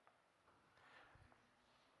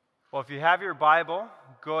Well, if you have your Bible,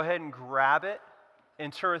 go ahead and grab it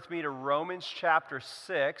and turn with me to Romans chapter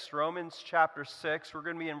 6. Romans chapter 6, we're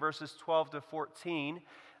going to be in verses 12 to 14.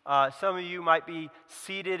 Some of you might be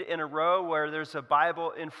seated in a row where there's a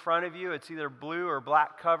Bible in front of you. It's either blue or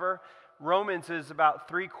black cover. Romans is about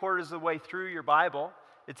 3/4 of the way through your Bible.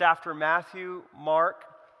 It's after Matthew, Mark,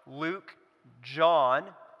 Luke, John,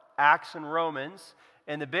 Acts, and Romans.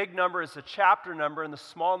 And the big number is the chapter number, and the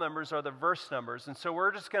small numbers are the verse numbers. And so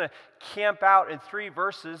we're just going to camp out in 3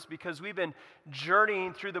 verses because we've been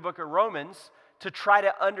journeying through the book of Romans to try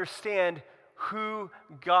to understand who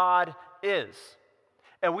God is.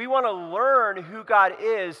 And we want to learn who God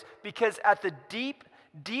is because at the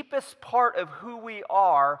deepest part of who we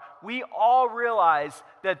all realize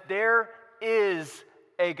that there is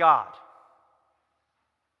a God.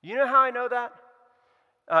 You know how I know that?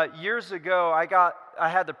 Years ago, I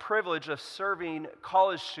had the privilege of serving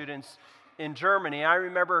college students in Germany. I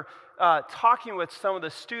remember talking with some of the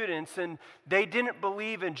students, and they didn't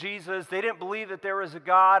believe in Jesus. They didn't believe that there was a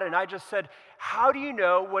God, and I just said, how do you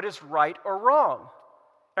know what is right or wrong?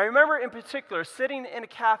 I remember in particular sitting in a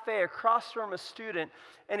cafe across from a student,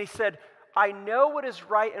 and he said, I know what is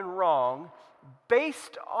right and wrong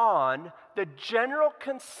based on the general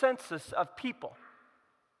consensus of people.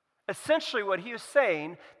 Essentially what he was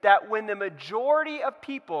saying, that when the majority of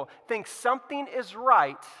people think something is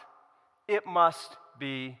right, it must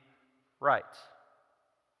be right.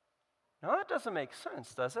 Now that doesn't make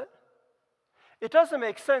sense, does it? It doesn't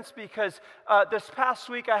make sense because this past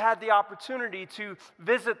week I had the opportunity to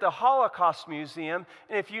visit the Holocaust Museum.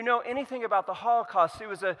 And if you know anything about the Holocaust, it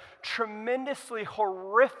was a tremendously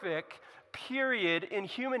horrific period in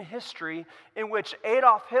human history in which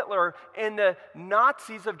Adolf Hitler and the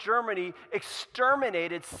Nazis of Germany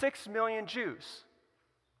exterminated 6 million Jews.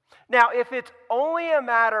 Now, if it's only a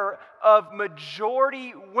matter of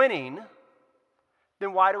majority winning,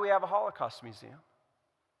 then why do we have a Holocaust Museum?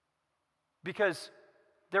 Because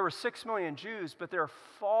there were 6 million Jews, but there are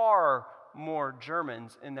far more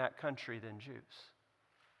Germans in that country than Jews.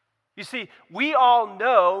 You see, we all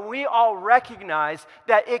know, we all recognize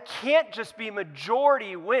that it can't just be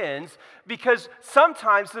majority wins because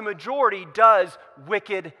sometimes the majority does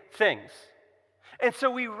wicked things. And so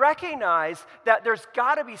we recognize that there's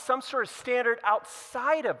got to be some sort of standard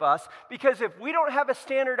outside of us because if we don't have a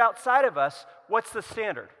standard outside of us, what's the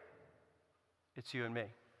standard? It's you and me.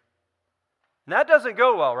 And that doesn't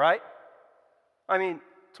go well, right? I mean,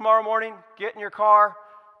 tomorrow morning, get in your car,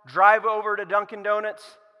 drive over to Dunkin'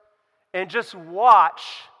 Donuts, and just watch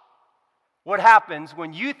what happens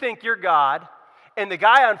when you think you're God and the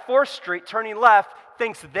guy on 4th Street turning left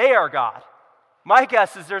thinks they are God. My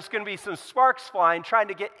guess is there's going to be some sparks flying trying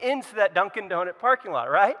to get into that Dunkin' Donut parking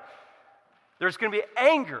lot, right? There's going to be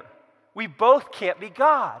anger. We both can't be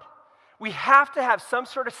God. We have to have some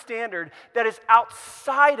sort of standard that is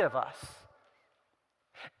outside of us.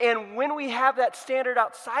 And when we have that standard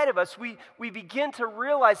outside of us, we begin to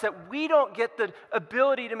realize that we don't get the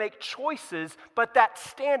ability to make choices, but that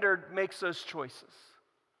standard makes those choices.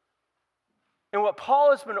 And what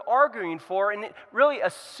Paul has been arguing for and really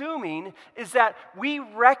assuming is that we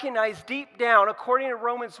recognize deep down, according to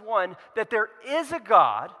Romans 1, that there is a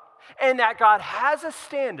God and that God has a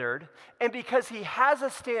standard, and because he has a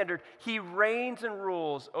standard, he reigns and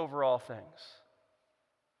rules over all things.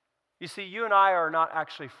 You see, you and I are not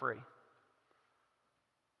actually free.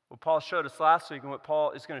 What Paul showed us last week and what Paul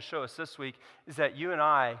is going to show us this week is that you and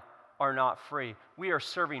I are not free. We are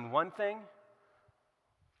serving one thing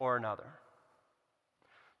or another.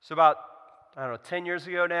 So about, 10 years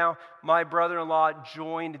ago now, my brother-in-law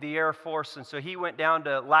joined the Air Force, and so he went down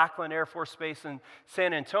to Lackland Air Force Base in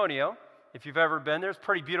San Antonio. If you've ever been there, it's a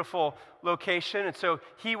pretty beautiful location. And so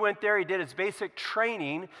he went there, he did his basic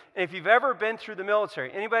training. And if you've ever been through the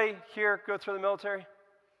military, anybody here go through the military?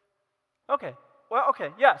 Okay,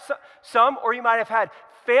 yeah, some, or you might have had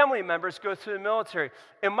family members go through the military.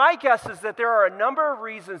 And my guess is that there are a number of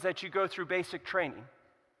reasons that you go through basic training.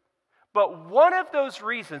 But one of those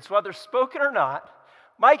reasons, whether spoken or not,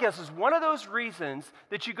 my guess is one of those reasons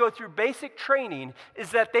that you go through basic training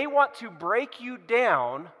is that they want to break you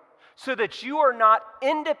down so that you are not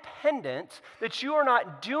independent, that you are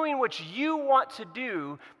not doing what you want to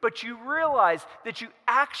do, but you realize that you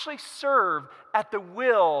actually serve at the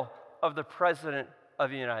will of the President of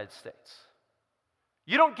the United States.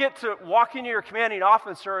 You don't get to walk into your commanding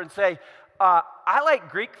officer and say, I like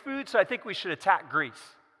Greek food, so I think we should attack Greece.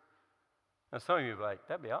 Now some of you are like,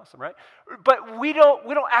 that'd be awesome, right? But we don't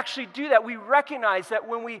actually do that. We recognize that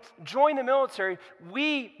when we join the military,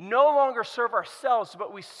 we no longer serve ourselves,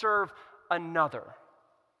 but we serve another.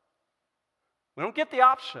 We don't get the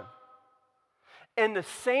option. And the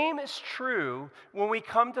same is true when we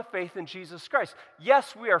come to faith in Jesus Christ.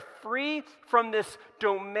 Yes, we are free from this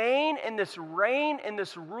domain and this reign and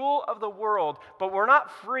this rule of the world, but we're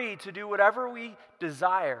not free to do whatever we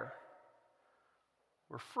desire.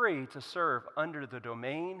 We're free to serve under the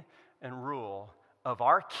domain and rule of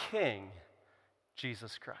our King,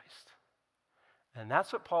 Jesus Christ. And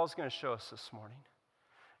that's what Paul's going to show us this morning.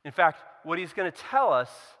 In fact, what he's going to tell us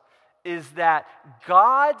is that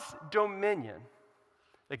God's dominion,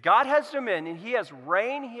 that God has dominion, he has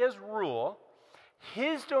reign, he has rule,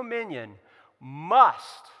 his dominion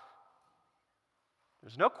must,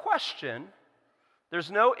 there's no question, there's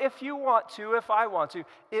no if you want to, if I want to,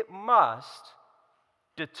 it must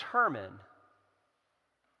determine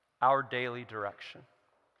our daily direction.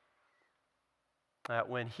 That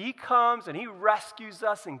when he comes and he rescues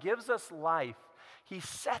us and gives us life, he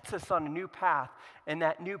sets us on a new path, and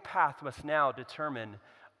that new path must now determine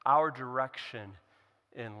our direction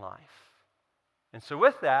in life. And so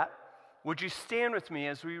with that, would you stand with me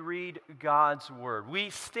as we read God's word? We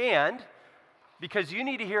stand because you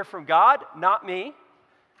need to hear from God, not me,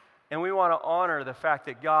 and we want to honor the fact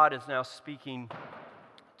that God is now speaking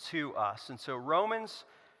to us. And so Romans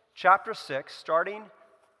chapter 6, starting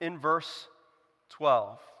in verse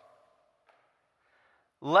 12.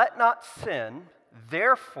 Let not sin,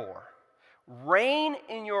 therefore, reign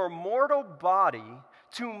in your mortal body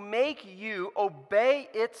to make you obey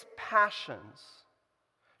its passions.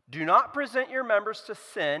 Do not present your members to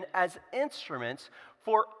sin as instruments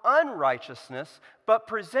for unrighteousness, but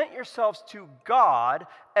present yourselves to God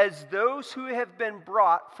as those who have been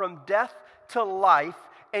brought from death to life,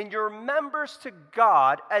 and your members to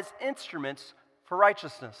God as instruments for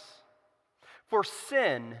righteousness. For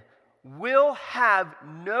sin will have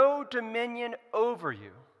no dominion over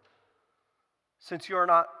you, since you are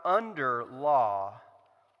not under law,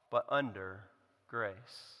 but under grace.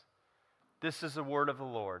 This is the word of the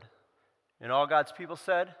Lord. And all God's people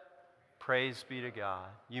said, praise be to God.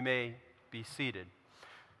 You may be seated.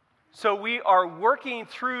 So we are working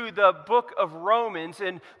through the book of Romans,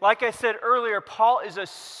 and like I said earlier, Paul is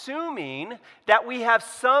assuming that we have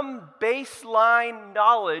some baseline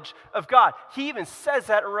knowledge of God. He even says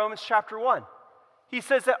that in Romans chapter 1. He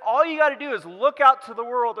says that all you got to do is look out to the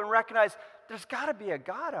world and recognize there's got to be a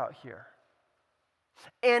God out here.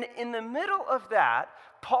 And in the middle of that,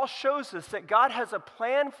 Paul shows us that God has a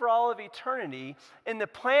plan for all of eternity, and the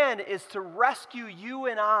plan is to rescue you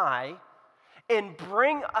and I and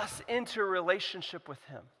bring us into a relationship with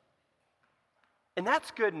him. And that's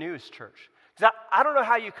good news, church. Because I don't know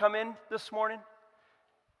how you come in this morning.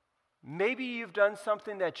 Maybe you've done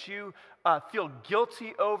something that you feel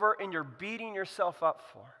guilty over and you're beating yourself up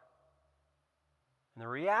for. And the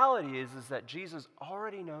reality is that Jesus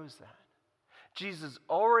already knows that. Jesus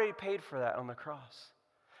already paid for that on the cross.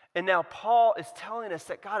 And now Paul is telling us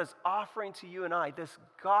that God is offering to you and I this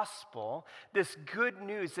gospel, this good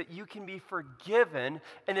news that you can be forgiven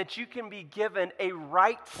and that you can be given a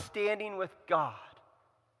right standing with God.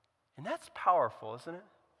 And that's powerful, isn't it?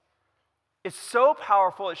 It's so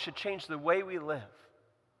powerful it should change the way we live.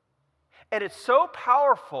 And it's so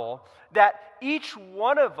powerful that each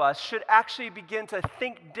one of us should actually begin to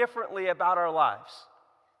think differently about our lives.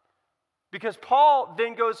 Because Paul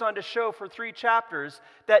then goes on to show for 3 chapters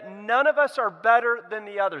that none of us are better than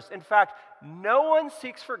the others. In fact, no one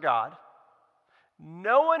seeks for God.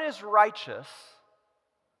 No one is righteous.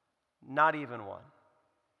 Not even one.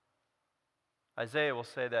 Isaiah will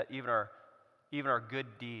say that even our good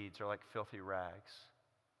deeds are like filthy rags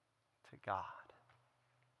to God.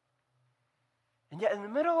 And yet in the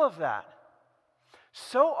middle of that,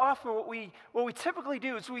 so often what we typically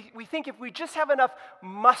do is we think if we just have enough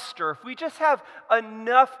muster, if we just have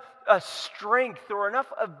enough strength or enough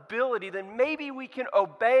ability, then maybe we can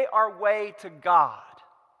obey our way to God.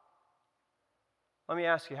 Let me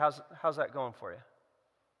ask you, how's that going for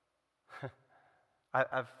you?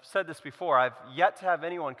 I've said this before. I've yet to have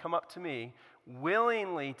anyone come up to me,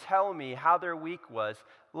 willingly tell me how their week was.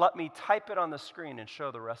 Let me type it on the screen and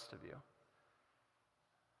show the rest of you.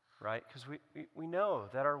 Right? Because we know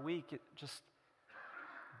that our week, it just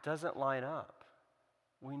doesn't line up.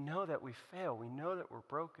 We know that we fail. We know that we're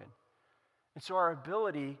broken. And so our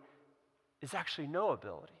ability is actually no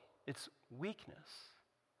ability. It's weakness.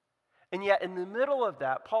 And yet in the middle of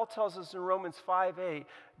that, Paul tells us in Romans 5:8,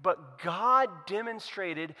 but God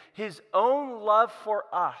demonstrated his own love for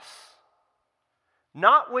us,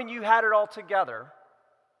 not when you had it all together,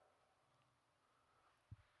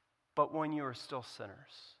 but when you were still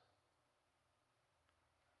sinners.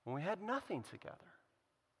 When we had nothing together,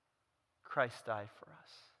 Christ died for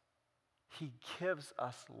us. He gives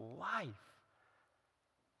us life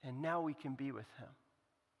And now we can be with him.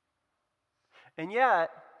 And yet,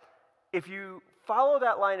 if you follow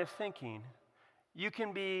that line of thinking, you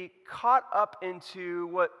can be caught up into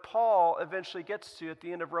what Paul eventually gets to at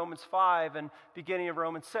the end of Romans 5 and beginning of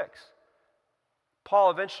Romans 6.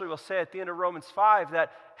 Paul eventually will say at the end of Romans 5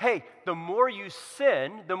 that, hey, the more you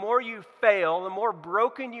sin, the more you fail, the more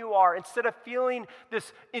broken you are, instead of feeling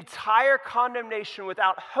this entire condemnation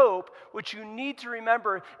without hope, what you need to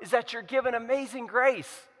remember is that you're given amazing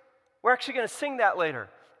grace. We're actually going to sing that later.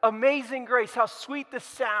 Amazing grace, how sweet the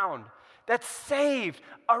sound that saved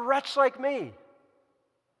a wretch like me.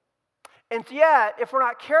 And yet, if we're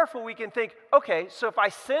not careful, we can think, okay, so if I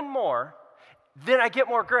sin more, then I get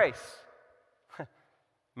more grace.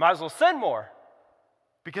 Might as well sin more,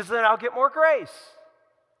 because then I'll get more grace.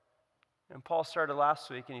 And Paul started last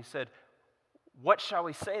week and he said, what shall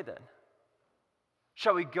we say then?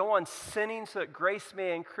 Shall we go on sinning so that grace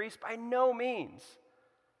may increase? By no means.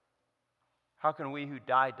 How can we who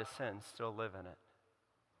died to sin still live in it?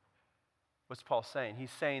 What's Paul saying?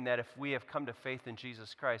 He's saying that if we have come to faith in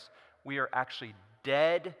Jesus Christ, we are actually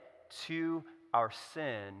dead to our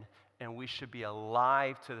sin, and we should be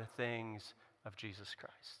alive to the things of Jesus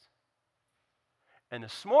Christ. And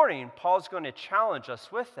this morning, Paul's going to challenge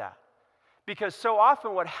us with that. Because so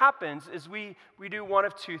often what happens is we do one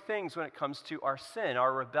of two things when it comes to our sin,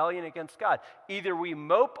 our rebellion against God. Either we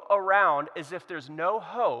mope around as if there's no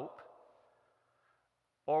hope,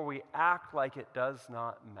 or we act like it does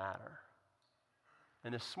not matter.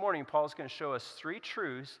 And this morning, Paul's going to show us three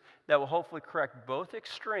truths that will hopefully correct both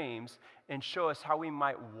extremes and show us how we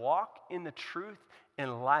might walk in the truth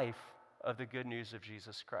and life of the good news of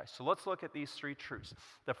Jesus Christ. So let's look at these three truths.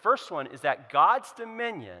 The first one is that God's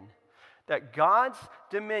dominion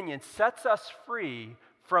sets us free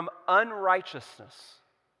from unrighteousness.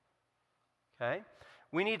 Okay?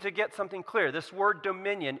 We need to get something clear. This word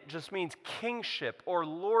dominion just means kingship or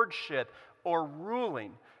lordship or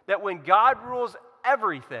ruling. That when God rules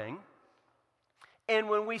everything, and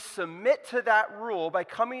when we submit to that rule by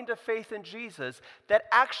coming to faith in Jesus, that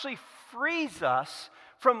actually frees us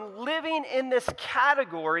from living in this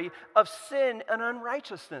category of sin and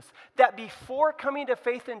unrighteousness. That before coming to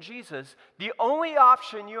faith in Jesus, the only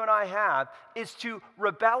option you and I have is to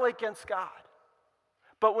rebel against God.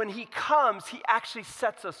 But when he comes, he actually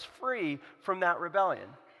sets us free from that rebellion.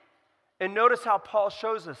 And notice how Paul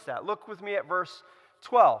shows us that. Look with me at verse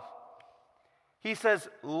 12. He says,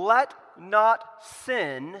 let not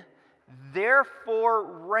sin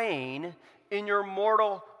therefore reign in your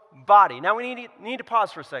mortal body. Now we need to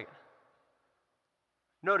pause for a second.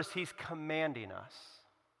 Notice he's commanding us.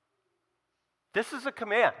 This is a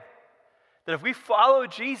command. That if we follow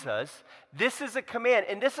Jesus, this is a command.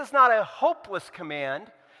 And this is not a hopeless command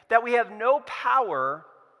that we have no power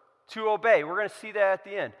to obey. We're going to see that at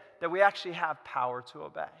the end. That we actually have power to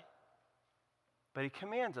obey. But he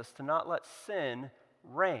commands us to not let sin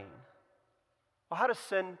reign. Well, how does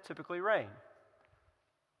sin typically reign?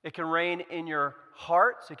 It can reign in your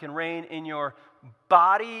heart, it can reign in your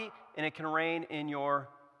body, and it can reign in your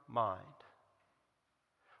mind.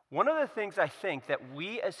 One of the things I think that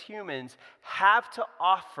we as humans have to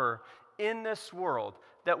offer in this world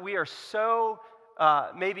that we are so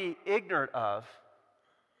maybe ignorant of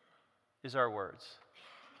is our words.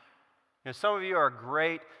 You know, some of you are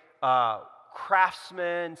great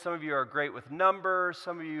craftsmen, some of you are great with numbers,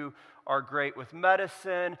 some of you are great with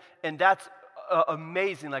medicine, and that's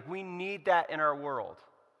amazing. Like, we need that in our world.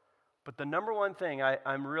 But the number one thing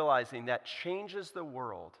I'm realizing that changes the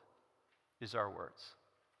world is our words.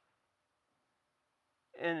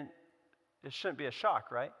 And it shouldn't be a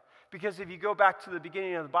shock, right? Because if you go back to the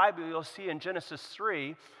beginning of the Bible, you'll see in Genesis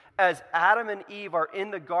 3, as Adam and Eve are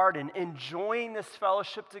in the garden enjoying this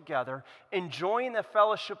fellowship together, enjoying the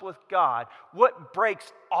fellowship with God, what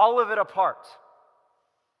breaks all of it apart?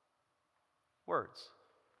 Words.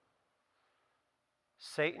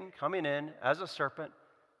 Satan coming in as a serpent,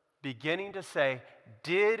 beginning to say,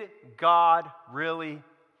 did God really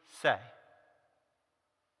say?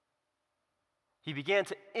 He began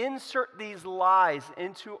to insert these lies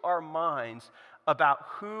into our minds about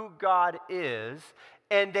who God is,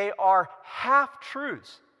 and they are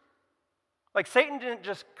half-truths. Like, Satan didn't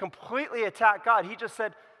just completely attack God. He just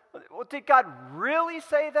said, well, did God really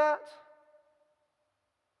say that?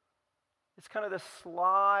 It's kind of this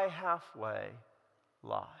sly halfway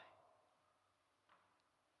lie.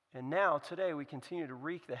 And now, today, we continue to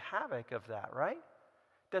wreak the havoc of that, right?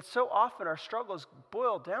 That so often our struggles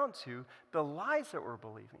boil down to the lies that we're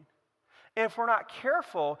believing. And if we're not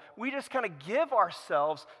careful, we just kind of give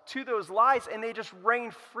ourselves to those lies and they just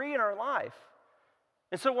reign free in our life.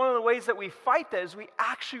 And so one of the ways that we fight that is we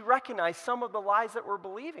actually recognize some of the lies that we're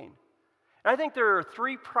believing. And I think there are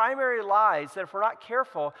three primary lies that if we're not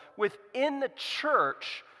careful, within the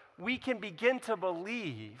church, we can begin to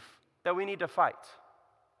believe that we need to fight.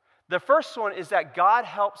 The first one is that God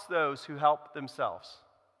helps those who help themselves.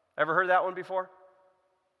 Ever heard that one before?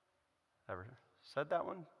 Ever said that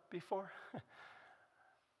one before?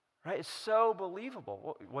 Right? It's so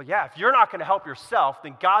believable. Well, yeah, if you're not going to help yourself,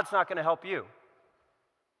 then God's not going to help you.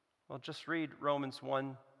 Well, just read Romans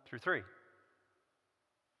 1 through 3.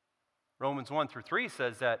 Romans 1 through 3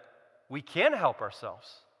 says that we can help ourselves.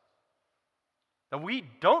 That we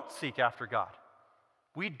don't seek after God.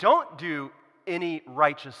 We don't do any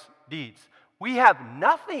righteous deeds. We have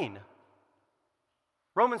nothing.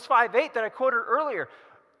 Romans 5:8 that I quoted earlier.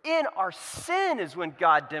 In our sin is when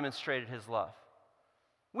God demonstrated his love.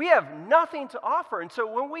 We have nothing to offer. And so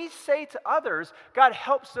when we say to others, God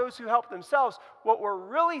helps those who help themselves, what we're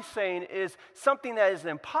really saying is something that is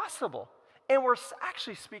impossible. And we're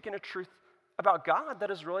actually speaking a truth about God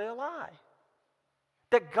that is really a lie.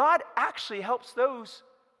 That God actually helps those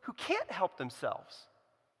who can't help themselves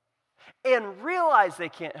and realize they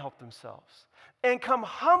can't help themselves and come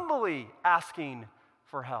humbly asking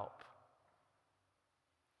for help.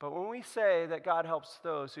 But when we say that God helps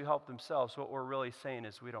those who help themselves, what we're really saying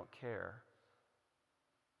is we don't care.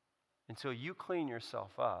 Until you clean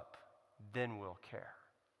yourself up, then we'll care.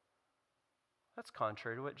 That's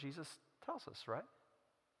contrary to what Jesus tells us, right?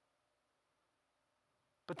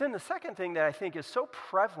 But then the second thing that I think is so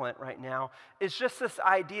prevalent right now is just this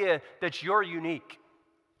idea that you're unique.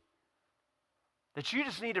 That you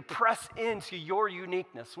just need to press into your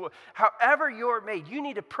uniqueness. However you're made, you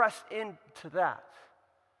need to press into that.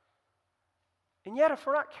 And yet, if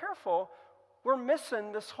we're not careful, we're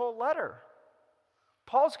missing this whole letter.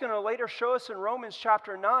 Paul's going to later show us in Romans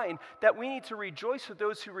chapter 9 that we need to rejoice with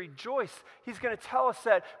those who rejoice. He's going to tell us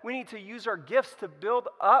that we need to use our gifts to build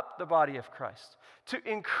up the body of Christ, to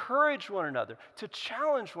encourage one another, to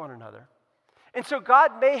challenge one another. And so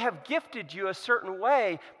God may have gifted you a certain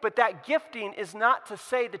way, but that gifting is not to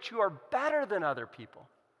say that you are better than other people.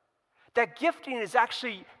 That gifting is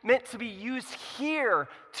actually meant to be used here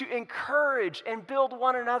to encourage and build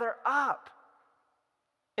one another up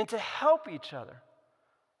and to help each other.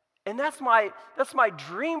 And that's my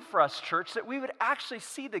dream for us, church, that we would actually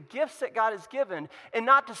see the gifts that God has given and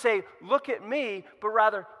not to say, look at me, but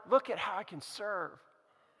rather look at how I can serve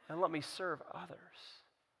and let me serve others.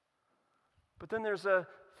 But then there's a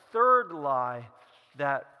third lie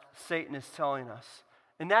that Satan is telling us,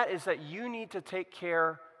 and that is that you need to take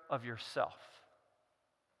care of yourself.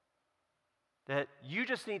 That you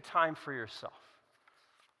just need time for yourself.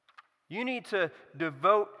 You need to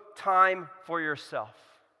devote time for yourself.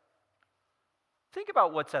 Think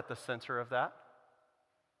about what's at the center of that.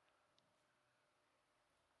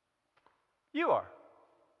 You are.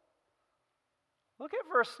 Look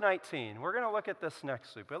at verse 19. We're going to look at this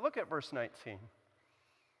next week, but look at verse 19.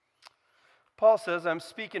 Paul says, I'm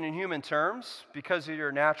speaking in human terms because of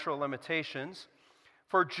your natural limitations.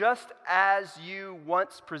 For just as you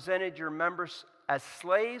once presented your members as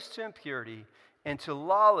slaves to impurity and to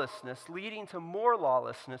lawlessness, leading to more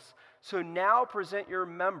lawlessness, so now present your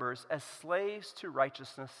members as slaves to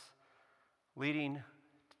righteousness, leading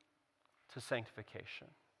to sanctification.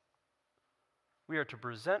 We are to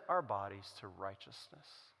present our bodies to righteousness,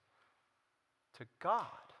 to God.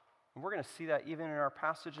 And we're going to see that even in our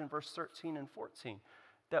passage in verse 13 and 14.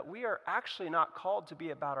 That we are actually not called to be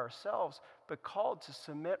about ourselves, but called to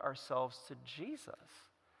submit ourselves to Jesus.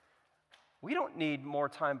 We don't need more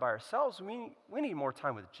time by ourselves. We need more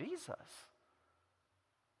time with Jesus.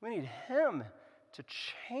 We need Him to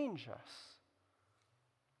change us.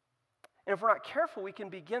 And if we're not careful, we can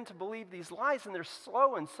begin to believe these lies, and they're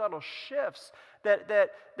slow and subtle shifts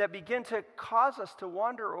that begin to cause us to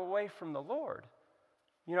wander away from the Lord.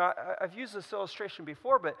 You know, I've used this illustration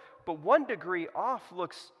before, but 1 degree off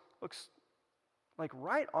looks like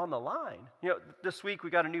right on the line. You know, this week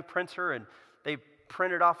we got a new printer, and they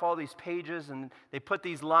printed off all these pages, and they put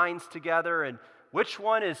these lines together, and which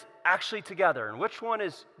one is actually together, and which one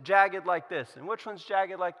is jagged like this, and which one's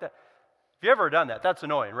jagged like that. If you've ever done that, that's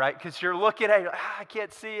annoying, right? Because you're looking at it, I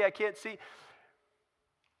can't see.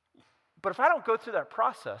 But if I don't go through that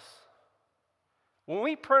process, when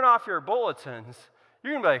we print off your bulletins,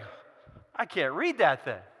 you're going to be like, I can't read that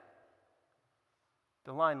thing.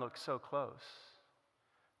 The line looks so close.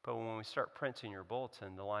 But when we start printing your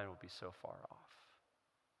bulletin, the line will be so far off.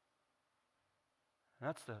 And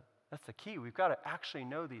that's the key. We've got to actually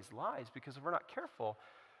know these lies, because if we're not careful,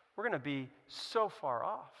 we're going to be so far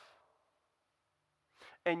off.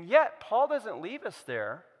 And yet, Paul doesn't leave us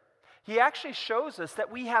there. He actually shows us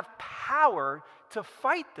that we have power to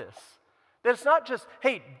fight this. That it's not just,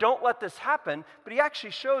 hey, don't let this happen, but he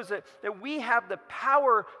actually shows that we have the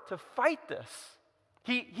power to fight this.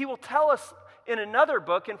 He will tell us in another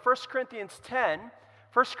book, in 1 Corinthians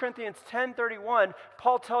 10:31,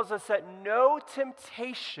 Paul tells us that no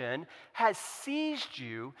temptation has seized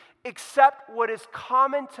you except what is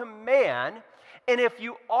common to man, and if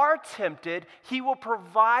you are tempted, he will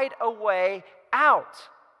provide a way out.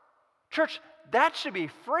 Church, that should be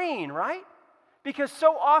freeing, right? Because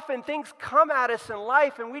so often things come at us in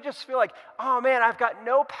life and we just feel like, oh man, I've got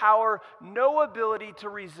no power, no ability to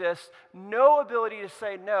resist, no ability to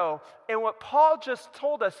say no. And what Paul just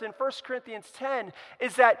told us in 1 Corinthians 10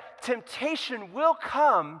 is that temptation will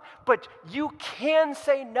come, but you can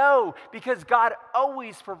say no because God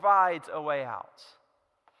always provides a way out.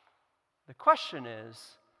 The question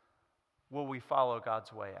is, will we follow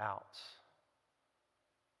God's way out?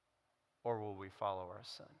 Or will we follow our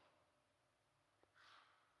sin?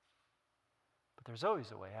 But there's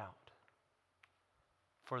always a way out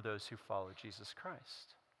for those who follow Jesus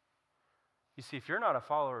Christ. You see, if you're not a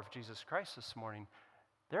follower of Jesus Christ this morning,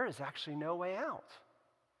 there is actually no way out.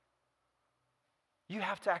 You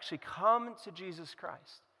have to actually come to Jesus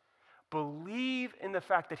Christ. Believe in the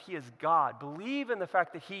fact that he is God. Believe in the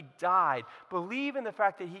fact that he died. Believe in the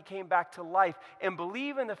fact that he came back to life. And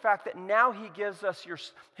believe in the fact that now he gives us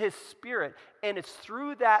his Spirit. And it's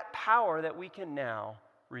through that power that we can now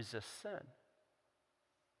resist sin.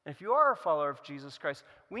 And if you are a follower of Jesus Christ,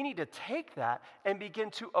 we need to take that and begin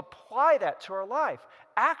to apply that to our life.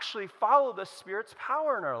 Actually follow the Spirit's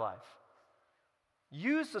power in our life.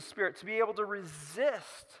 Use the Spirit to be able to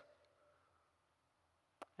resist.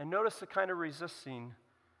 And notice the kind of resisting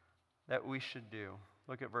that we should do.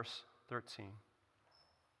 Look at verse 13.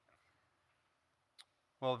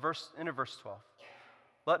 Well, into verse 12.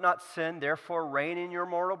 Let not sin, therefore, reign in your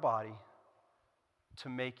mortal body to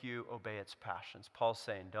make you obey its passions. Paul's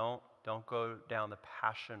saying, don't go down the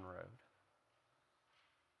passion road.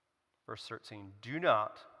 Verse 13, do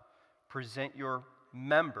not present your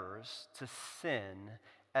members to sin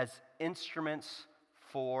as instruments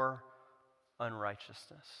for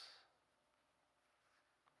unrighteousness.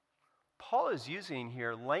 Paul is using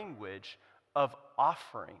here language of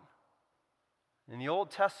offering. In the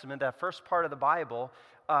Old Testament, that first part of the Bible,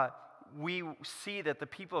 we see that the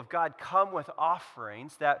people of God come with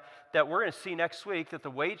offerings that we're going to see next week, that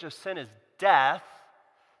the wage of sin is death.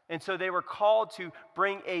 And so they were called to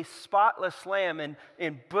bring a spotless lamb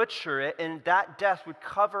and butcher it, and that death would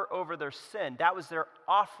cover over their sin. That was their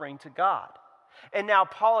offering to God. And now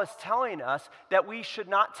Paul is telling us that we should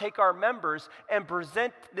not take our members and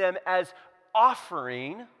present them as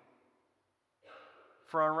offering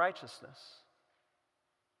for unrighteousness.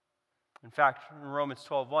 In fact, in Romans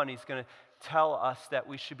 12:1, he's going to tell us that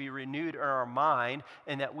we should be renewed in our mind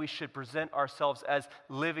and that we should present ourselves as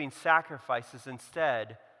living sacrifices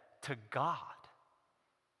instead to God.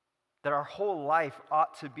 That our whole life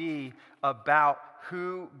ought to be about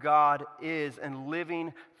who God is and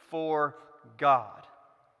living for God.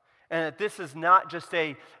 And that this is not just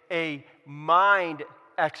a mind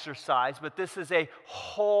exercise, but this is a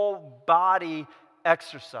whole body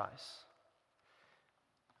exercise.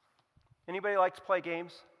 Anybody like to play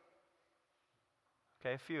games?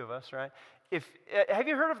 Okay, a few of us, right? Have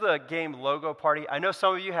you heard of the game Logo Party? I know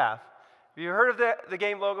some of you have. Have you heard of the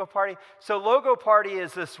game Logo Party? So Logo Party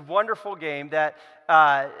is this wonderful game that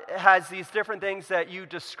has these different things that you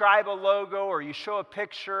describe a logo or you show a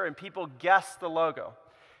picture and people guess the logo.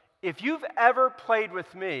 If you've ever played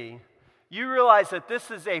with me, you realize that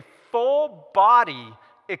this is a full body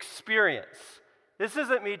experience. This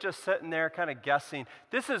isn't me just sitting there kind of guessing.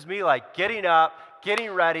 This is me like getting up,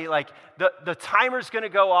 getting ready, like the timer's going to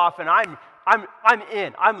go off and I'm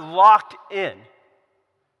in. I'm locked in.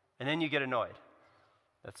 And then you get annoyed.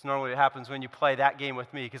 That's normally what happens when you play that game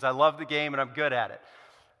with me because I love the game and I'm good at it.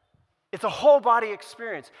 It's a whole body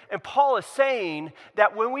experience. And Paul is saying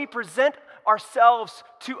that when we present ourselves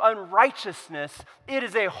to unrighteousness, it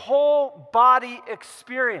is a whole body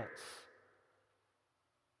experience.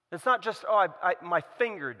 It's not just, my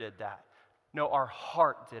finger did that. No, our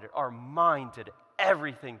heart did it. Our mind did it.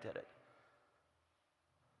 Everything did it.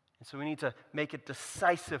 And so we need to make a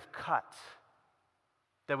decisive cut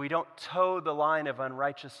that we don't toe the line of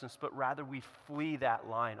unrighteousness, but rather we flee that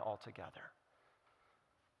line altogether.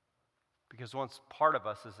 Because once part of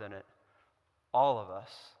us is in it, all of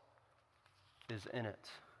us is in it.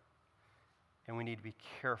 And we need to be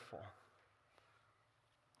careful.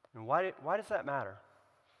 And why does that matter?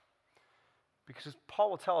 Because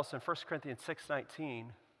Paul will tell us in 1 Corinthians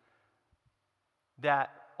 6:19 that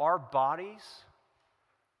our bodies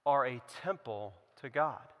are a temple to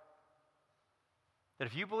God. That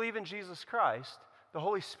if you believe in Jesus Christ, the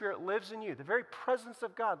Holy Spirit lives in you. The very presence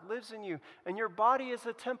of God lives in you, and your body is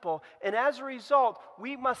a temple. And as a result,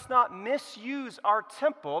 we must not misuse our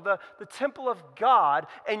temple, the temple of God,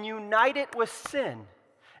 and unite it with sin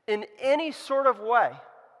in any sort of way.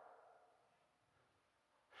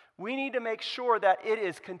 We need to make sure that it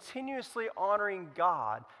is continuously honoring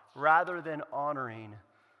God rather than honoring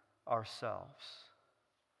ourselves.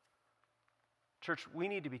 Church, we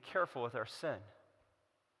need to be careful with our sin.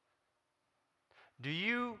 Do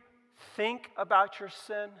you think about your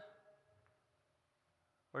sin?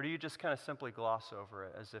 Or do you just kind of simply gloss over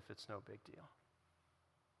it as if it's no big deal?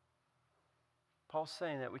 Paul's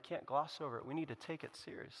saying that we can't gloss over it. We need to take it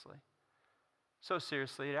seriously. So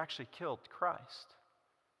seriously, it actually killed Christ.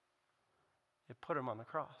 It put him on the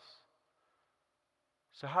cross.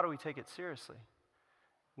 So how do we take it seriously?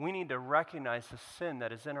 We need to recognize the sin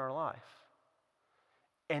that is in our life.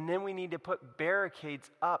 And then we need to put barricades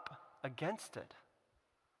up against it.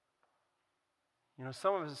 You know,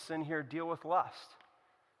 some of us in here deal with lust.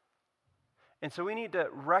 And so we need to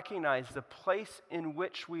recognize the place in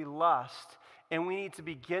which we lust, and we need to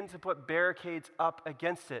begin to put barricades up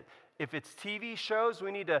against it. If it's TV shows,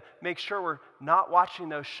 we need to make sure we're not watching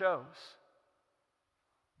those shows.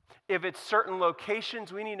 If it's certain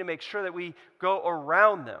locations, we need to make sure that we go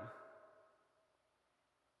around them.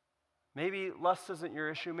 Maybe lust isn't your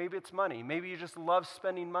issue. Maybe it's money. Maybe you just love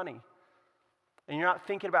spending money. And you're not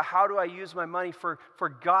thinking about how do I use my money for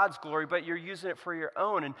God's glory, but you're using it for your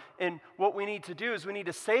own. And what we need to do is we need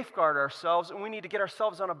to safeguard ourselves, and we need to get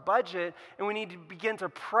ourselves on a budget, and we need to begin to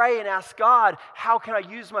pray and ask God, how can I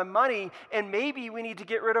use my money? And maybe we need to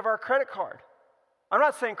get rid of our credit card. I'm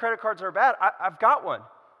not saying credit cards are bad. I've got one.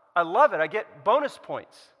 I love it. I get bonus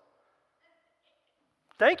points.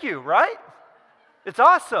 Thank you, right? It's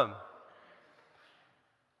awesome.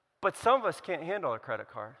 But some of us can't handle a credit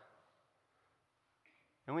card.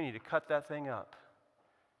 And we need to cut that thing up.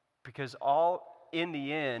 Because in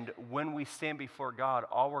the end, when we stand before God,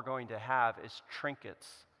 all we're going to have is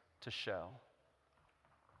trinkets to show.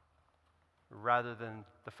 Rather than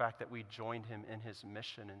the fact that we joined him in his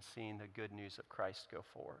mission and seeing the good news of Christ go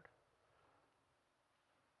forward.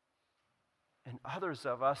 And others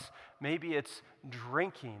of us, maybe it's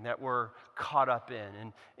drinking that we're caught up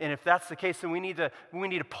in. And if that's the case, then we need to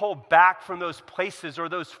pull back from those places or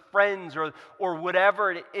those friends or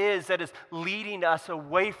whatever it is that is leading us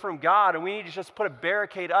away from God. And we need to just put a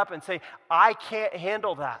barricade up and say, I can't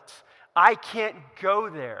handle that. I can't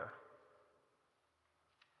go there.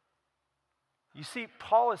 You see,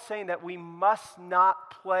 Paul is saying that we must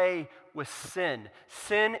not play with sin.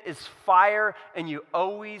 Sin is fire, and you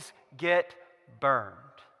always get burned.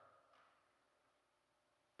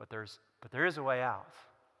 But there is a way out.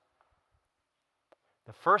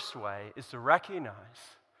 The first way is to recognize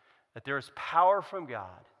that there is power from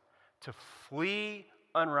God to flee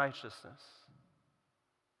unrighteousness.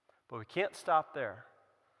 But we can't stop there.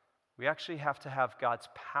 We actually have to have God's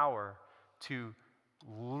power to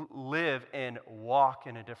live and walk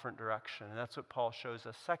in a different direction. And that's what Paul shows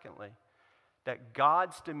us secondly. That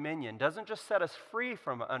God's dominion doesn't just set us free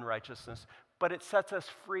from unrighteousness, but it sets us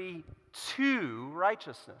free to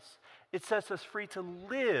righteousness. It sets us free to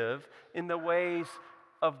live in the ways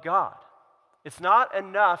of God. It's not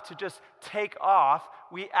enough to just take off.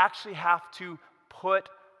 We actually have to put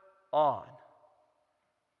on.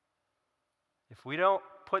 If we don't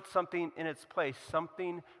put something in its place,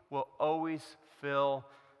 something will always fill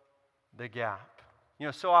the gap. You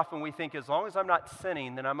know, so often we think as long as I'm not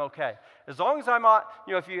sinning, then I'm okay. As long as I'm not,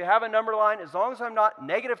 if you have a number line, as long as I'm not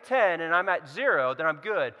 -10 and I'm at 0, then I'm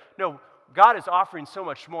good. No, God is offering so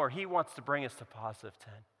much more. He wants to bring us to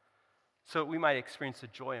 +10 so that we might experience the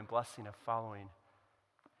joy and blessing of following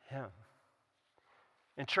him.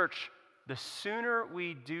 And church, the sooner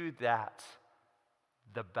we do that,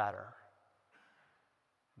 the better.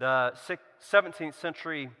 The 17th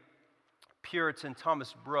century Puritan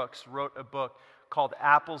Thomas Brooks wrote a book called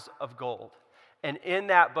Apples of Gold. And in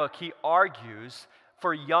that book, he argues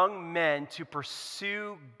for young men to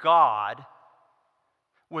pursue God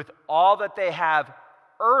with all that they have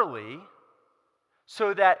early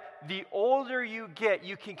so that the older you get,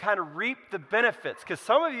 you can kind of reap the benefits. Because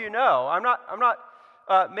some of you know, I'm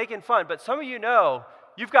not making fun, but some of you know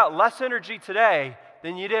you've got less energy today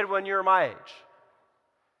than you did when you were my age.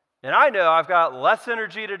 And I know I've got less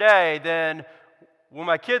energy today than when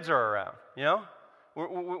my kids are around,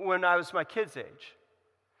 when I was my kids' age.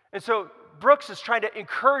 And so Brooks is trying to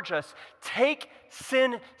encourage us, take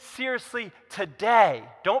sin seriously today.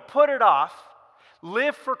 Don't put it off.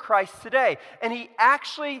 Live for Christ today. And he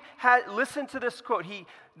actually had, listen to this quote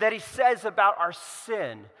that he says about our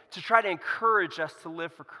sin to try to encourage us to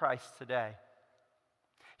live for Christ today.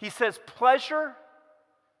 He says, pleasure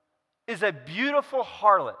is a beautiful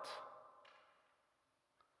harlot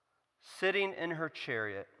sitting in her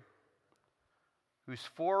chariot, whose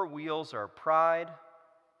four wheels are pride,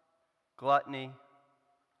 gluttony,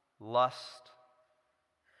 lust,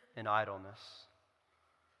 and idleness.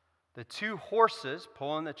 The two horses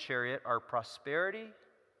pulling the chariot are prosperity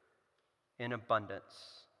and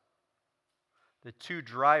abundance. The two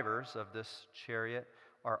drivers of this chariot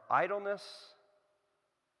are idleness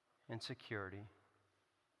and security.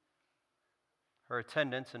 Her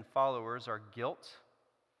attendants and followers are guilt,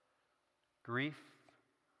 grief,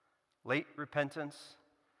 late repentance,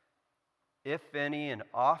 if any, and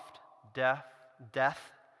oft death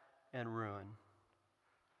and ruin.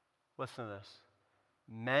 Listen to this.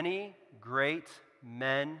 Many great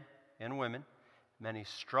men and women, many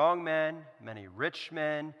strong men, many rich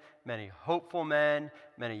men, many hopeful men,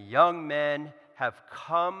 many young men have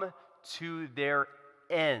come to their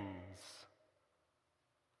ends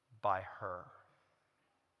by her,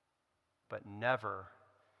 but never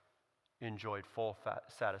enjoyed full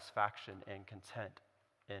satisfaction and content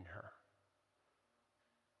in her.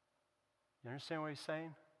 You understand what he's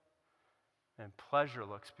saying? And pleasure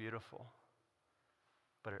looks beautiful,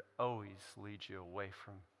 but it always leads you away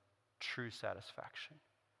from true satisfaction,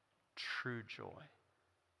 true joy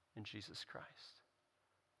in Jesus Christ.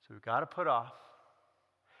 So we've got to put off,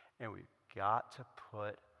 and we've got to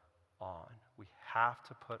put on. We have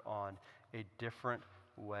to put on a different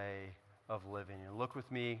way of living. And look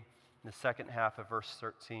with me in the second half of verse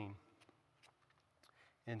 13.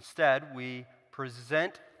 Instead, we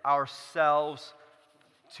present ourselves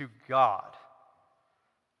to God.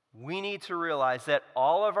 We need to realize that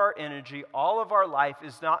all of our energy, all of our life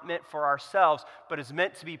is not meant for ourselves, but is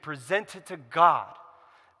meant to be presented to God,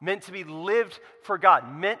 meant to be lived for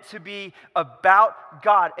God, meant to be about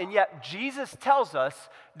God. And yet Jesus tells us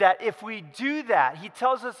that if we do that, he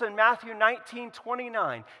tells us in Matthew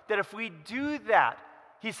 19:29, that if we do that,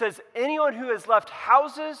 he says, anyone who has left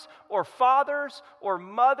houses or fathers or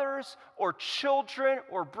mothers or children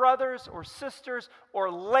or brothers or sisters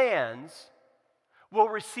or lands will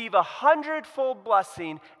receive 100-fold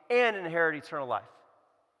blessing and inherit eternal life.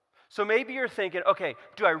 So maybe you're thinking, okay,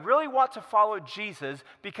 do I really want to follow Jesus?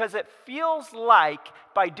 Because it feels like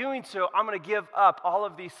by doing so, I'm going to give up all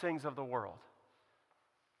of these things of the world.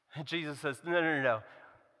 And Jesus says, no.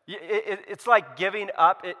 It's like giving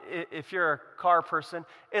up, if you're a car person,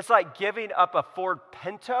 it's like giving up a Ford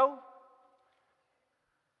Pinto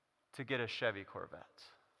to get a Chevy Corvette.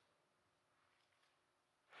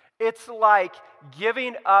 It's like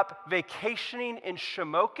giving up vacationing in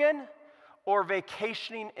Shamokin or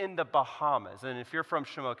vacationing in the Bahamas. And if you're from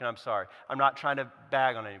Shamokin, I'm sorry. I'm not trying to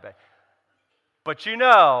bag on anybody. But you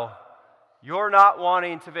know, you're not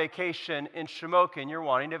wanting to vacation in Shamokin. You're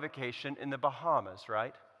wanting to vacation in the Bahamas,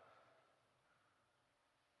 right?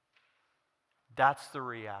 That's the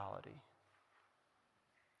reality.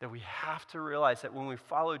 That we have to realize that when we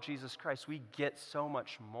follow Jesus Christ, we get so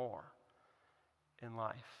much more in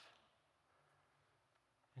life.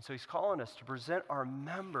 And so he's calling us to present our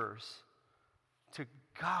members to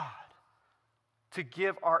God, to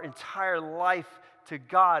give our entire life to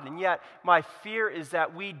God. And yet, my fear is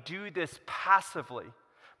that we do this passively.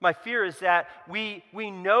 My fear is that we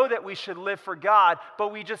know that we should live for God,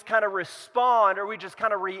 but we just kind of respond or we just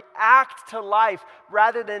kind of react to life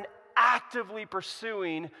rather than actively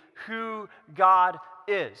pursuing who God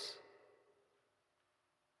is.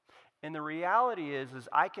 And the reality is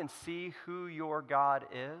I can see who your God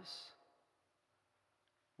is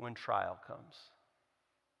when trial comes.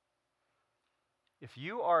 If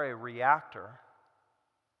you are a reactor,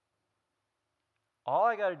 all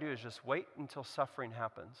I got to do is just wait until suffering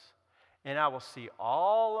happens, and I will see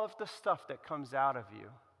all of the stuff that comes out of you.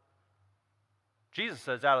 Jesus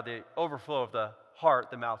says, out of the overflow of the heart,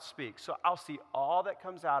 the mouth speaks. So I'll see all that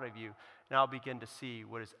comes out of you, and I'll begin to see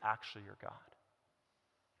what is actually your God.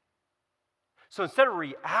 So instead of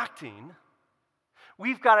reacting,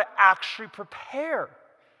 we've got to actually prepare.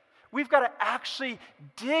 We've got to actually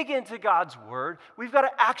dig into God's word. We've got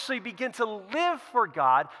to actually begin to live for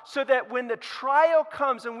God so that when the trial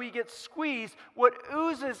comes and we get squeezed, what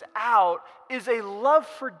oozes out is a love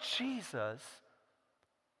for Jesus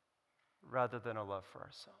rather than a love for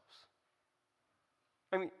ourselves.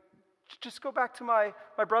 I mean, just go back to my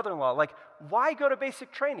brother-in-law. Like, why go to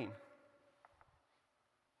basic training?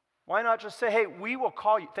 Why not just say, hey, we will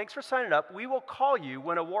call you. Thanks for signing up. We will call you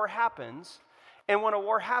when a war happens. And when a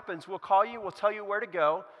war happens, we'll call you, we'll tell you where to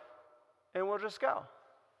go, and we'll just go.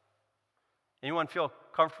 Anyone feel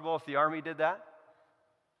comfortable if the army did that?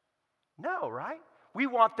 No, right? We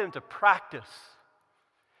want them to practice.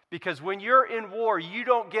 Because when you're in war, you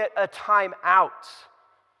don't get a time out.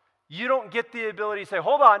 You don't get the ability to say,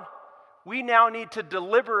 hold on, we now need to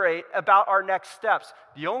deliberate about our next steps.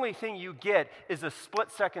 The only thing you get is a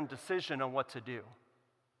split-second decision on what to do.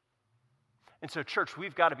 And so, church,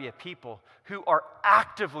 we've got to be a people who are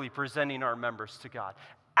actively presenting our members to God.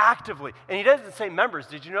 Actively. And he doesn't say members.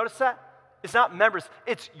 Did you notice that? It's not members.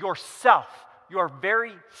 It's yourself, your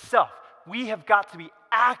very self. We have got to be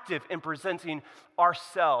active in presenting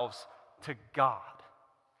ourselves to God.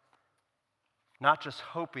 Not just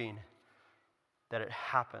hoping that it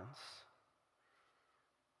happens.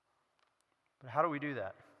 But how do we do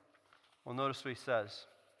that? Well, notice what he says.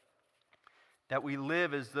 That we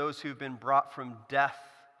live as those who've been brought from death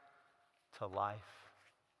to life.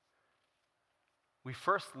 We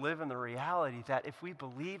first live in the reality that if we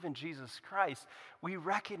believe in Jesus Christ, we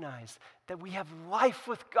recognize that we have life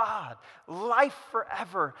with God, life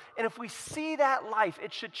forever. And if we see that life,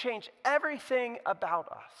 it should change everything about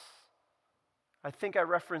us. I think I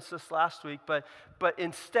referenced this last week, but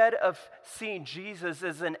instead of seeing Jesus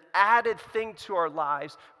as an added thing to our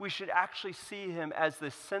lives, we should actually see him as the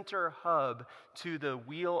center hub to the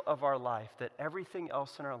wheel of our life, that everything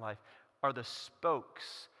else in our life are the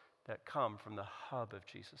spokes that come from the hub of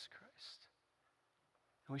Jesus Christ.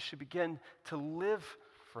 And we should begin to live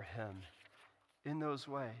for him in those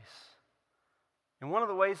ways. And one of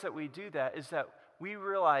the ways that we do that is that we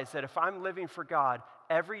realize that if I'm living for God,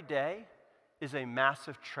 every day is a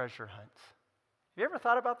massive treasure hunt. Have you ever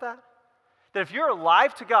thought about that? That if you're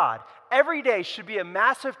alive to God, every day should be a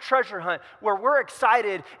massive treasure hunt where we're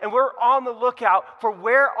excited and we're on the lookout for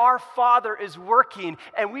where our Father is working,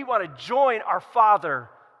 and we want to join our Father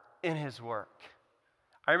in his work.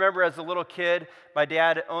 I remember as a little kid, my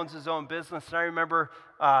dad owns his own business, and I remember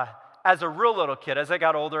as a real little kid, as I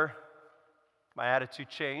got older, my attitude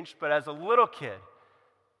changed, but as a little kid,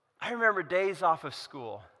 I remember days off of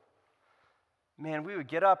school. Man, we would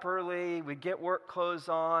get up early, we'd get work clothes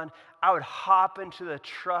on, I would hop into the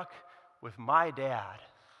truck with my dad,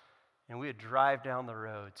 and we would drive down the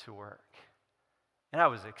road to work. And I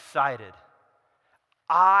was excited.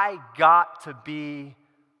 I got to be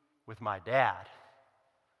with my dad.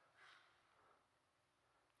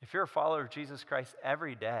 If you're a follower of Jesus Christ,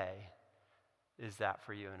 every day is that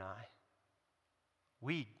for you and I.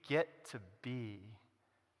 We get to be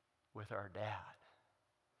with our dad.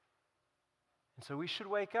 And so we should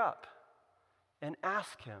wake up and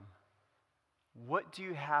ask him, what do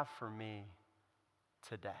you have for me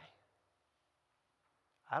today?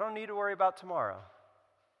 I don't need to worry about tomorrow.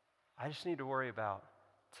 I just need to worry about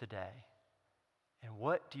today. And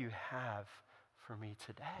what do you have for me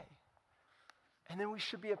today? And then we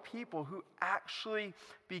should be a people who actually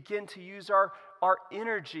begin to use our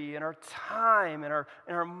energy and our time and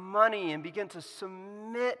our money and begin to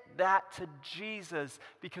submit that to Jesus,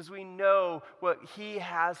 because we know what he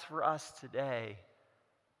has for us today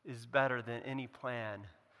is better than any plan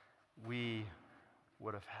we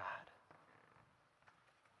would have had.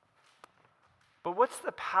 But what's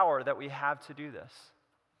the power that we have to do this?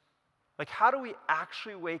 Like, how do we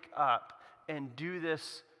actually wake up and do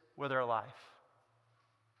this with our life?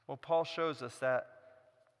 Well, Paul shows us that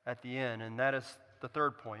at the end, and that is the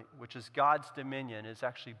third point, which is God's dominion is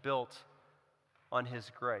actually built on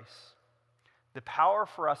his grace. The power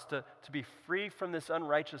for us to be free from this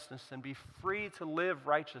unrighteousness and be free to live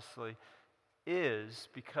righteously is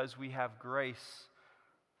because we have grace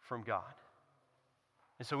from God.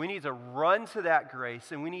 And so we need to run to that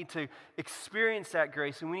grace, and we need to experience that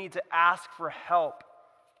grace, and we need to ask for help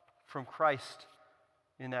from Christ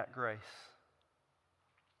in that grace.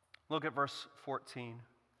 Look at verse 14.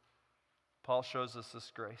 Paul shows us this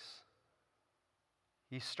grace.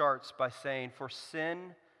 He starts by saying, "For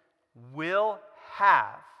sin will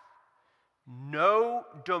have no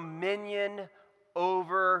dominion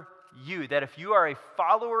over you." That if you are a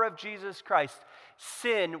follower of Jesus Christ,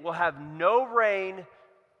 sin will have no reign,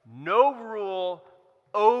 no rule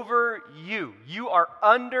over you. You are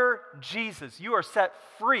under Jesus. You are set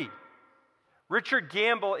free. Richard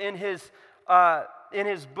Gamble, in his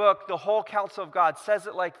book, The Whole Counsel of God, says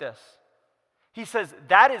it like this. He says,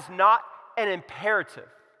 that is not an imperative.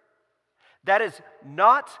 That is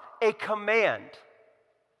not a command.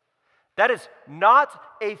 That is not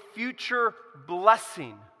a future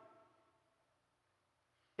blessing.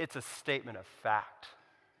 It's a statement of fact.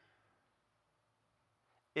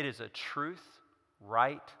 It is a truth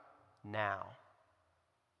right now.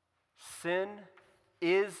 Sin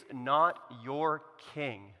is not your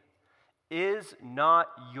king, is not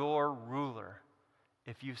your ruler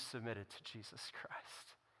if you've submitted to Jesus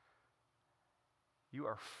Christ. You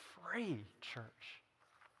are free, church.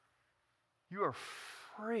 You are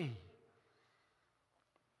free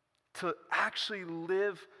to actually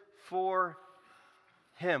live for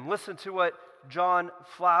Him. Listen to what John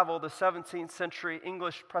Flavel, the 17th century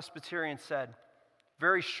English Presbyterian, said.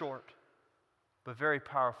 Very short, but very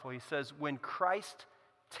powerful. He says, when Christ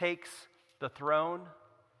takes the throne,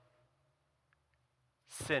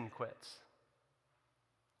 sin quits.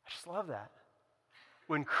 I just love that.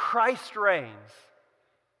 When Christ reigns,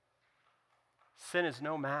 sin is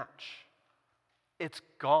no match. It's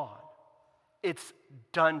gone. It's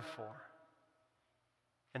done for.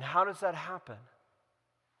 And how does that happen?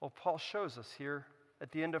 Well, Paul shows us here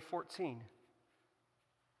at the end of 14.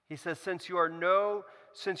 He says, since you are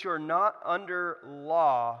not under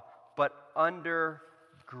law, but under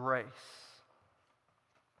grace.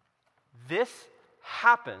 This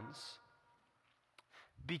happens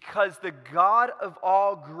because the God of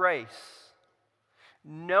all grace,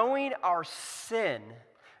 knowing our sin,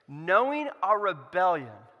 knowing our rebellion,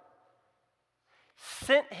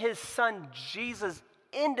 sent His Son Jesus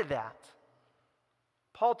into that.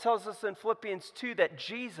 Paul tells us in Philippians 2 that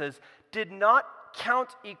Jesus did not count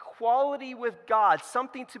equality with God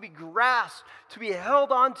something to be grasped, to be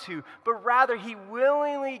held onto, but rather He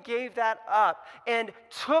willingly gave that up and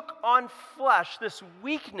took on flesh, this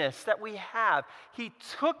weakness that we have. He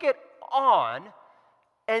took it on,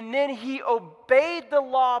 and then He obeyed the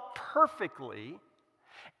law perfectly.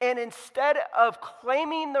 And instead of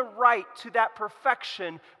claiming the right to that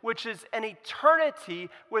perfection, which is an eternity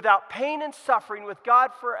without pain and suffering with God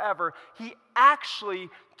forever, He actually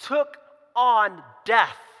took on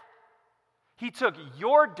death. He took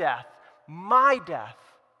your death, my death.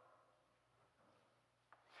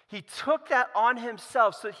 He took that on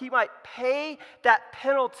Himself so that He might pay that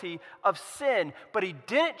penalty of sin. But He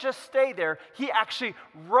didn't just stay there. He actually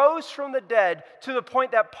rose from the dead to the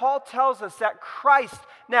point that Paul tells us that Christ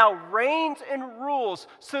now reigns and rules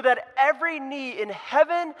so that every knee in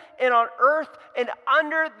heaven and on earth and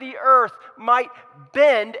under the earth might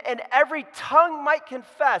bend and every tongue might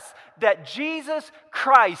confess that Jesus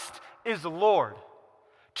Christ is Lord.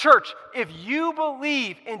 Church, if you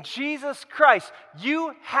believe in Jesus Christ,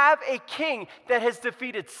 you have a king that has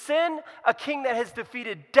defeated sin, a king that has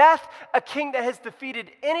defeated death, a king that has defeated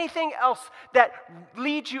anything else that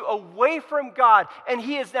leads you away from God. And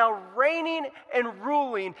He is now reigning and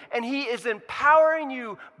ruling, and He is empowering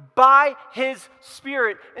you by His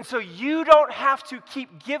Spirit. And so you don't have to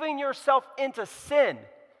keep giving yourself into sin.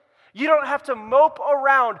 You don't have to mope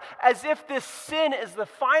around as if this sin is the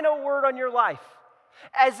final word on your life.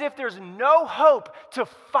 As if there's no hope to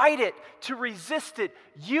fight it, to resist it.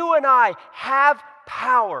 You and I have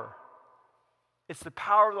power. It's the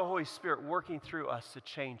power of the Holy Spirit working through us to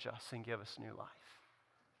change us and give us new life.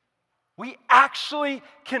 We actually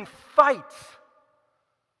can fight.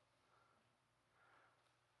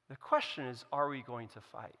 The question is, are we going to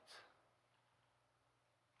fight?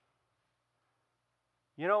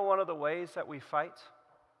 You know one of the ways that we fight?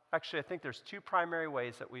 Actually, I think there's two primary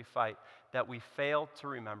ways that we fight that we fail to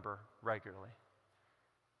remember regularly.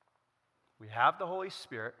 We have the Holy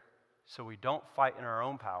Spirit, so we don't fight in our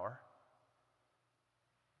own power.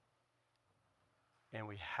 And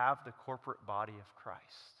we have the corporate body of Christ.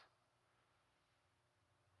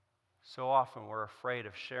 So often we're afraid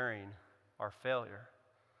of sharing our failure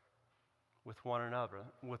with one another.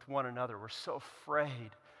 We're so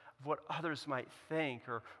afraid of what others might think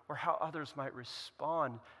or how others might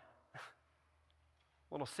respond.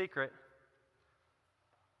 Little secret,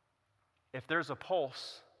 if there's a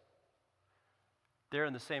pulse, they're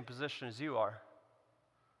in the same position as you are,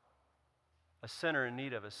 a sinner in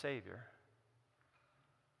need of a Savior.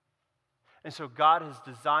 And so God has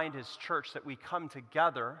designed His church that we come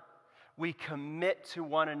together, we commit to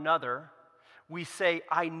one another, we say,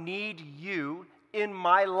 I need you in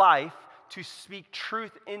my life to speak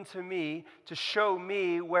truth into me, to show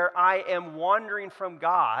me where I am wandering from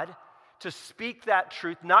God, to speak that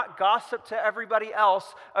truth, not gossip to everybody else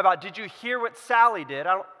about, did you hear what Sally did?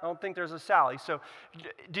 I don't think there's a Sally. So,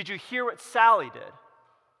 did you hear what Sally did?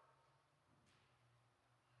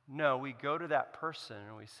 No, we go to that person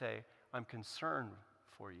and we say, I'm concerned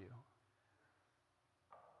for you.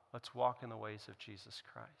 Let's walk in the ways of Jesus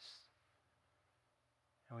Christ.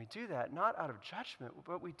 And we do that not out of judgment,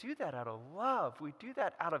 but we do that out of love. We do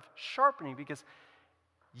that out of sharpening because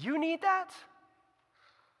you need that.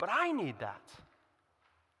 But I need that.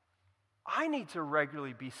 I need to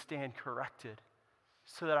regularly be stand corrected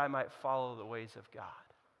so that I might follow the ways of God.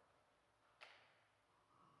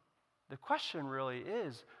 The question really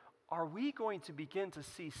is, are we going to begin to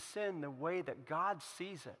see sin the way that God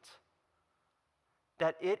sees it?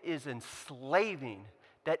 That it is enslaving,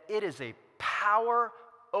 that it is a power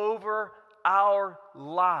over our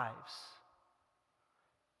lives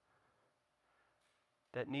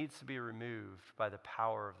that needs to be removed by the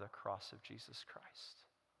power of the cross of Jesus Christ?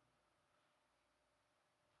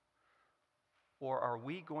 Or are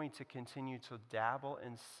we going to continue to dabble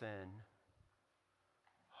in sin,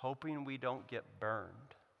 hoping we don't get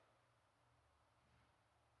burned?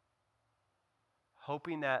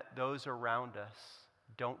 Hoping that those around us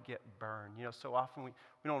don't get burned. You know, so often we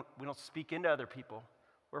don't speak into other people.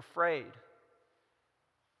 We're afraid.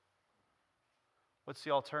 What's the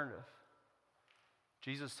alternative?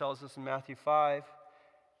 Jesus tells us in Matthew 5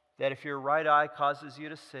 that if your right eye causes you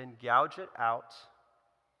to sin, gouge it out,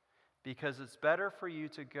 because it's better for you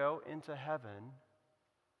to go into heaven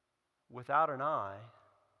without an eye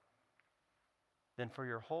than for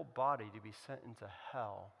your whole body to be sent into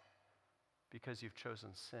hell because you've chosen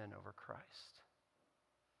sin over Christ.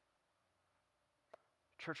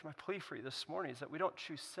 Church, my plea for you this morning is that we don't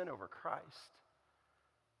choose sin over Christ.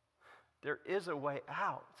 There is a way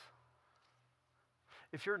out.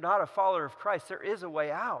 If you're not a follower of Christ, there is a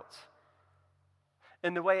way out.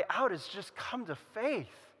 And the way out is just come to faith.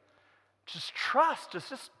 Just trust,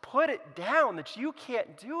 just put it down that you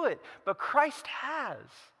can't do it, but Christ has.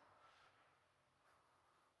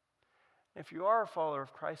 If you are a follower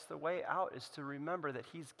of Christ, the way out is to remember that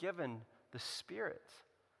He's given the Spirit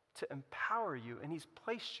to empower you, and He's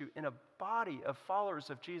placed you in a body of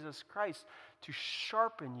followers of Jesus Christ to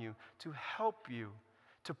sharpen you, to help you,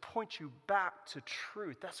 to point you back to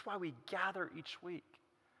truth. That's why we gather each week.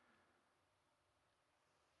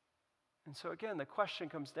 And so again, the question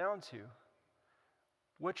comes down to,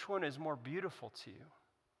 which one is more beautiful to you?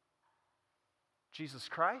 Jesus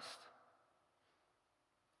Christ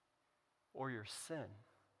or your sin?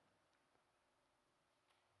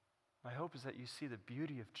 My hope is that you see the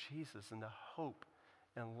beauty of Jesus and the hope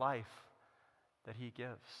and life that He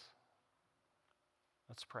gives.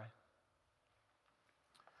 Let's pray.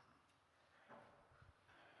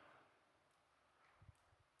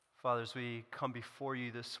 Father, as we come before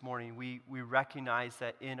you this morning, we recognize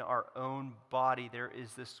that in our own body there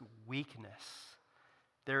is this weakness.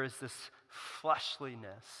 There is this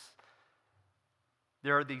fleshliness.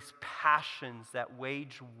 There are these passions that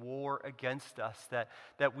wage war against us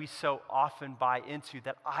that we so often buy into,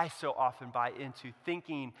 that I so often buy into,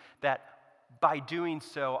 thinking that by doing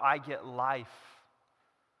so I get life.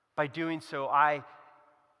 By doing so I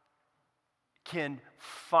can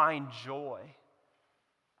find joy.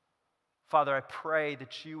 Father, I pray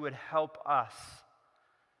that you would help us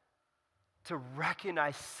to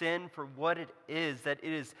recognize sin for what it is, that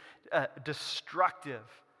it is destructive,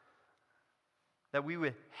 that we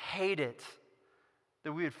would hate it,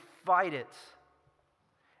 that we would fight it,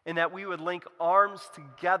 and that we would link arms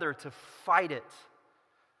together to fight it.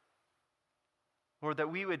 Or that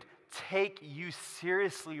we would take you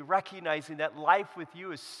seriously, recognizing that life with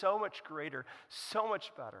you is so much greater, so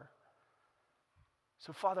much better.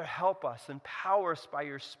 So, Father, help us, empower us by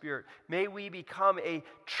your Spirit. May we become a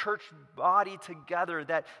church body together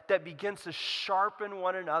that begins to sharpen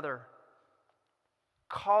one another,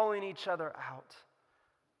 calling each other out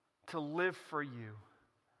to live for you,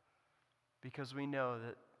 because we know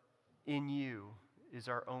that in you is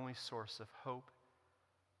our only source of hope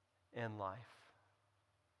and life.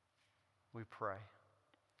 We pray.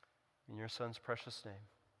 In your Son's precious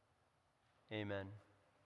name, amen.